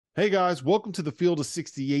Hey guys, welcome to the Field of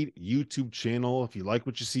 68 YouTube channel. If you like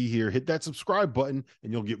what you see here, hit that subscribe button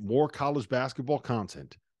and you'll get more college basketball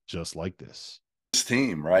content just like this. This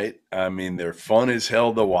team, right? I mean, they're fun as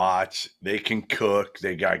hell to watch. They can cook.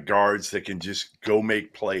 They got guards that can just go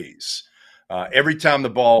make plays. Every time the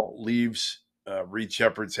ball leaves Reed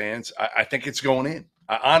Sheppard's hands, I think it's going in,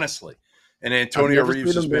 honestly. And I've Antonio never Reeves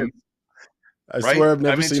seen has him been, miss. I right? swear I've I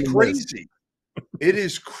never mean, it's seen him miss. crazy. It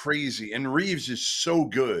is crazy. And Reeves is so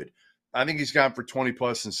good. I think he's gone for 20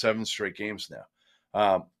 plus in 7 straight games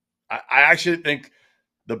now. I actually think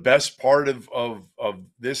the best part of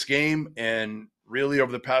this game and really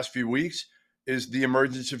over the past few weeks is the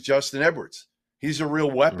emergence of Justin Edwards. He's a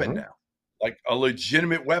real weapon now, like a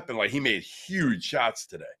legitimate weapon. Like he made huge shots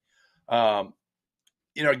today.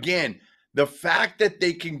 Again, the fact that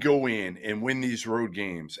they can go in and win these road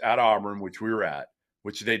games at Auburn, which we were at,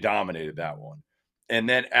 which they dominated that one, and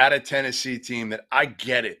then at a Tennessee team that I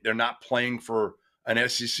get it. They're not playing for an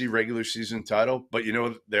SEC regular season title, but you know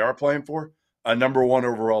what they are playing for? A number 1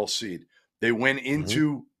 overall seed. They went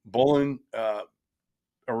into Bowling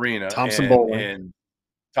Arena Thompson and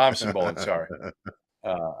Thompson Bowling. Sorry,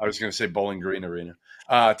 I was going to say Bowling Green Arena.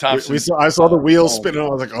 Thompson. I saw the wheels spinning. I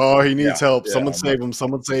was like, "Oh, he needs help. Yeah, Someone save him!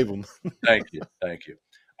 Someone save him!" Thank you.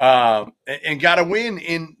 And got a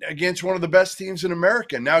win against one of the best teams in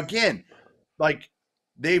America. Now, again, like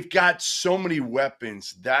they've got so many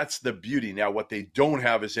weapons. That's the beauty. Now, what they don't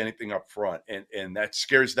have is anything up front, and that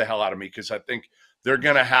scares the hell out of me because I think they're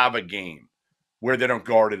going to have a game where they don't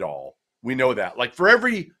guard at all. We know that. Like for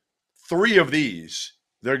every 3 of these,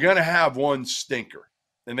 they're going to have one stinker,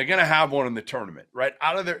 and they're going to have one in the tournament, right?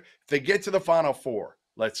 If they get to the Final Four,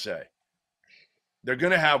 let's say, they're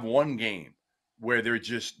going to have one game where they're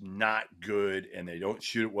just not good and they don't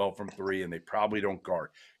shoot it well from 3 and they probably don't guard.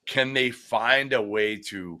 Can they find a way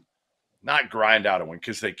to not grind out a win?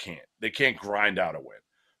 Because they can't. They can't grind out a win.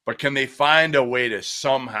 But can they find a way to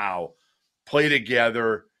somehow play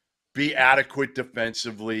together, be adequate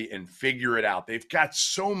defensively, and figure it out? They've got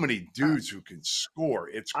so many dudes who can score.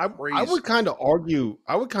 It's crazy. I would kind of argue,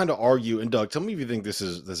 and Doug, tell me if you think this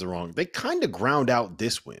is wrong. They kind of ground out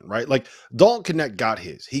this win, right? Like Dalton Connect got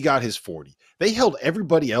his. He got his 40. They held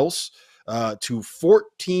everybody else to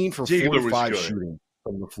 14 for Ziegler 45 shooting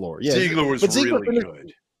from the floor. Yeah, Ziegler was really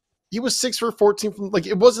good. He was 6 for 14 from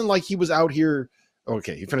it wasn't like he was out here.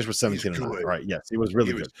 Okay, he finished with 17 and 9. Right? Yes, he was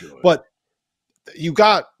really good. But you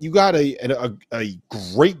got a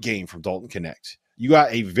great game from Dalton Connect. You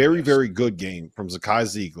got a very, very good game from Zakai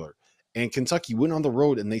Ziegler, and Kentucky went on the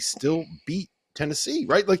road and they still beat Tennessee,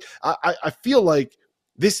 right? Like I feel like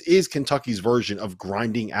this is Kentucky's version of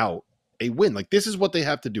grinding out a win. Like this is what they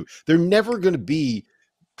have to do. They're never going to be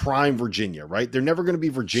prime Virginia, right? They're never going to be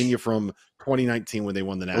Virginia from 2019 when they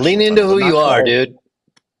won the national Lean into title. who you are, dude.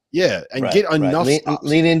 Yeah, and get enough.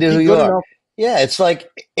 Lean into who you are. Enough. Yeah, it's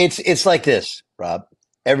like this, Rob.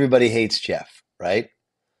 Everybody hates Jeff, right?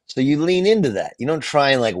 So you lean into that. You don't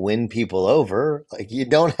try and like win people over. Like you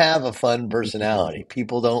don't have a fun personality.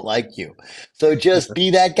 People don't like you. So just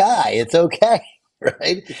be that guy. It's okay,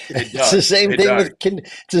 right? It's the same thing with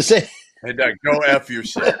it's the same. Hey, Doug, go F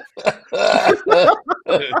yourself.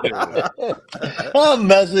 I'm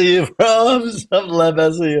messing you, bro. I'm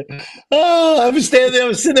messing you. Oh, I was sitting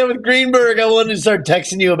there with Greenberg. I wanted to start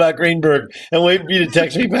texting you about Greenberg and wait for you to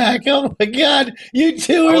text me back. Oh my God, you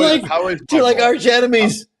two are like arch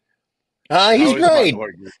enemies. He's great.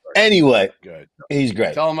 Anyway, good. He's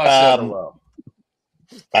great. Tell him I said hello.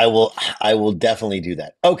 I will definitely do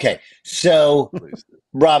that. Okay, so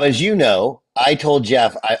Rob, as you know, I told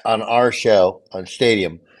Jeff on our show on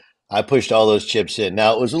Stadium, I pushed all those chips in.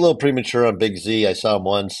 Now, it was a little premature on Big Z. I saw him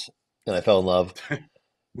once, and I fell in love.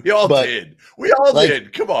 We all did. We all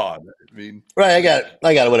did. Come on. I mean, right, I got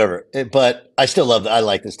it, whatever. But I still I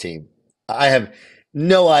like this team. I have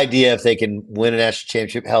no idea if they can win a national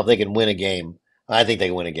championship. Hell, if they can win a game. I think they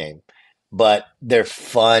can win a game. But they're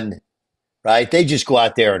fun, right? They just go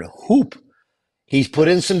out there and hoop. He's put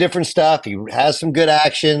in some different stuff. He has some good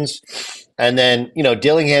actions. And then,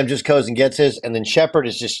 Dillingham just goes and gets his. And then Sheppard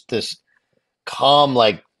is just this calm,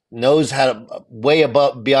 like knows how to way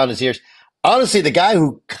above beyond his ears. Honestly, the guy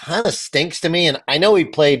who kind of stinks to me, and I know he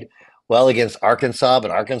played well against Arkansas,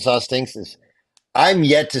 but Arkansas stinks, is I'm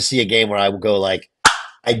yet to see a game where I will go like,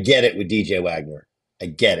 I get it with DJ Wagner. I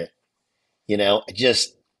get it.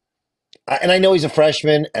 And I know he's a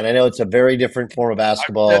freshman, and I know it's a very different form of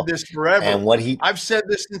basketball. I've said this forever. And I've said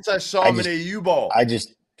this since I saw him in AU ball.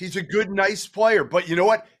 He's a good, nice player. But you know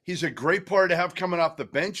what? He's a great player to have coming off the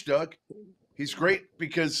bench, Doug. He's great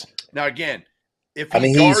because now again, if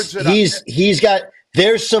he guards it, he's got.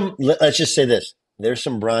 There's some. Let's just say this: there's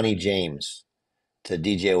some Bronny James to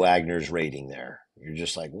DJ Wagner's rating there. You're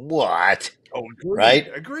just like, what? Oh, agreed, right?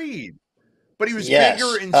 Agreed. But he was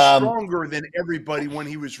bigger and stronger than everybody when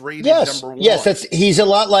he was rated number 1. Yes, he's a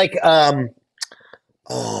lot like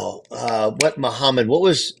what Muhammad? What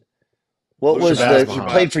was he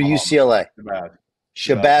played for UCLA?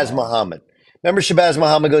 Shabazz Muhammad. Remember Shabazz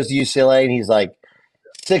Muhammad goes to UCLA and he's like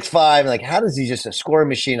 6'5", and like, how does he just a scoring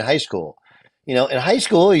machine in high school? You know, in high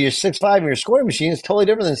school, you're 6'5", and your scoring machine is totally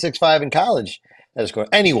different than 6'5" in college as a scorer.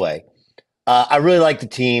 Anyway, I really like the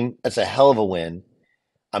team. That's a hell of a win.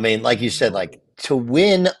 I mean, like you said, like to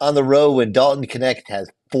win on the road when Dalton Connect has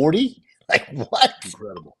 40, like what?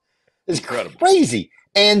 Incredible. It's crazy.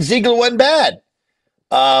 And Ziegler wasn't bad.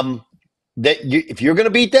 If you're going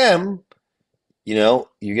to beat them, you know,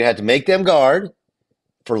 you're going to have to make them guard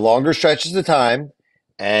for longer stretches of time,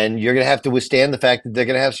 and you're going to have to withstand the fact that they're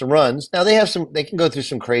going to have some runs. Now they can go through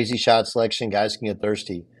some crazy shot selection. Guys can get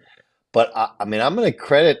thirsty, but I mean, I'm going to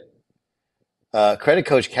credit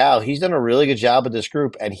Coach Cal. He's done a really good job with this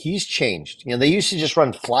group, and he's changed. You know, they used to just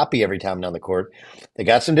run floppy every time down the court. They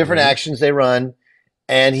got some different actions they run,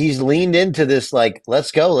 and he's leaned into this like,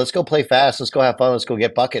 let's go play fast, let's go have fun, let's go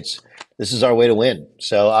get buckets. This is our way to win.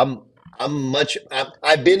 So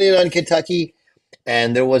I've been in on Kentucky,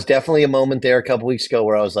 and there was definitely a moment there a couple weeks ago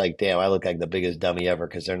where I was like, damn, I look like the biggest dummy ever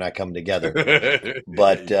because they're not coming together.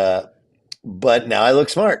 But now I look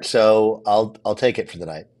smart, so I'll take it for the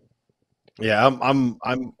night. Yeah, I'm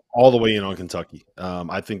all the way in on Kentucky.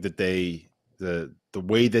 I think that the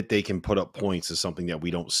way that they can put up points is something that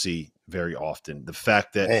we don't see very often. The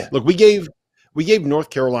fact that look, we gave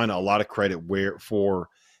North Carolina a lot of credit for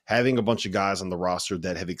having a bunch of guys on the roster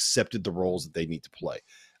that have accepted the roles that they need to play.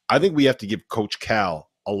 I think we have to give Coach Cal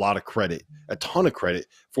a lot of credit, a ton of credit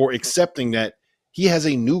for accepting that he has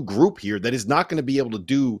a new group here that is not going to be able to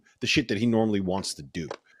do the shit that he normally wants to do.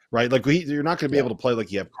 Right, like you're not going to be able to play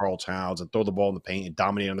like you have Karl Towns and throw the ball in the paint and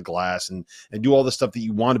dominate on the glass and do all the stuff that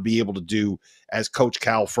you want to be able to do as Coach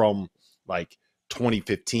Cal from like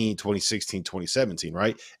 2015, 2016, 2017,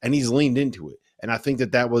 right? And he's leaned into it. And I think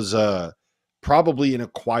that was probably an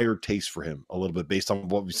acquired taste for him a little bit based on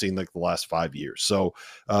what we've seen like the last 5 years. So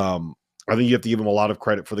I think you have to give him a lot of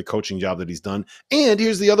credit for the coaching job that he's done. And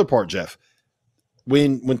here's the other part, Jeff.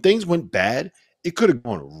 When things went bad, it could have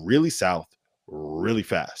gone really south really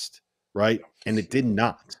fast, right? And it did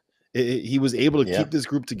not. He was able to keep this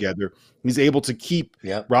group together. He's able to keep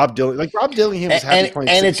Rob Dillingham. Like Rob Dillingham was happy playing,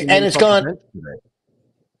 and it's gone.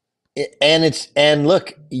 And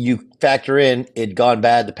look, you factor in it gone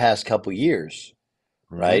bad the past couple years,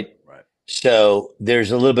 right? Right. So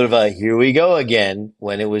there's a little bit of a here we go again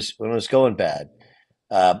when it was going bad.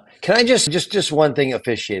 Can I just one thing,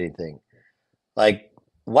 officiating thing, like.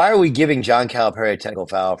 Why are we giving John Calipari a technical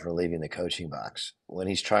foul for leaving the coaching box when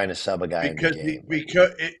he's trying to sub a guy in the game?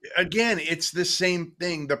 Because again, it's the same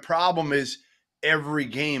thing. The problem is every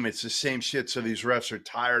game it's the same shit. So these refs are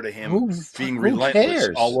tired of him being relentless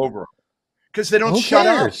all over them because they don't shut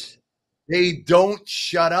up. They don't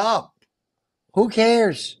shut up. Who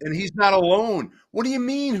cares? And he's not alone. What do you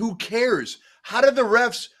mean? Who cares? How did the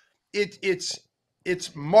refs?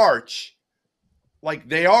 It's March. Like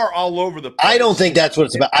they are all over the place. I don't think that's what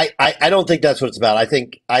it's about. I don't think that's what it's about. I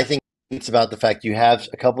think it's about the fact you have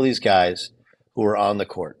a couple of these guys who are on the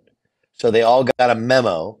court. So they all got a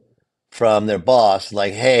memo from their boss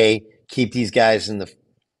like, hey, keep these guys in the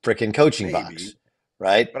freaking coaching box.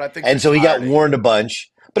 Right? But I think so he got warned a bunch.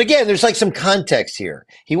 But again, there's like some context here.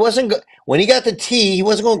 He wasn't when he got the tee, he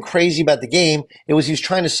wasn't going crazy about the game. He was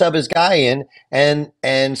trying to sub his guy in, and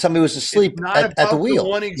somebody was asleep at the wheel.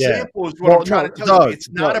 One example is what I'm trying to tell you. It's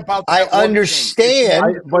not about. I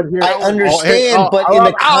understand, but in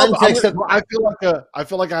the context of, I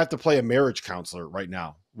feel like I have to play a marriage counselor right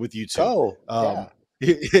now with you two.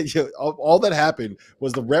 All that happened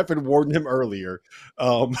was the ref had warned him earlier.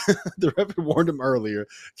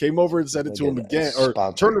 Came over and said it to him again, or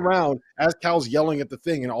turned around as Cal's yelling at the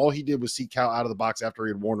thing, and all he did was see Cal out of the box after he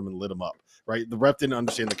had warned him and lit him up. Right? The ref didn't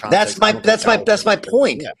understand the context. That's my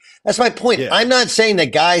point. Yeah. That's my point. Yeah. I'm not saying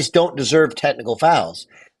that guys don't deserve technical fouls.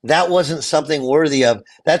 That wasn't something worthy of.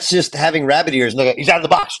 That's just having rabbit ears. Look, he's out of the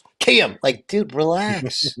box. Key him. Like, dude,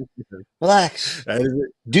 relax. Relax.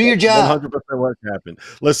 Do your job. 100% what happened.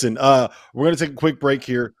 Listen, we're going to take a quick break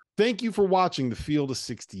here. Thank you for watching the Field of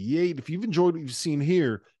 68. If you've enjoyed what you've seen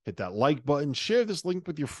here, hit that like button, share this link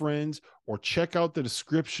with your friends, or check out the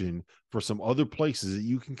description for some other places that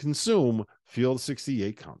you can consume Field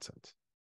 68 content.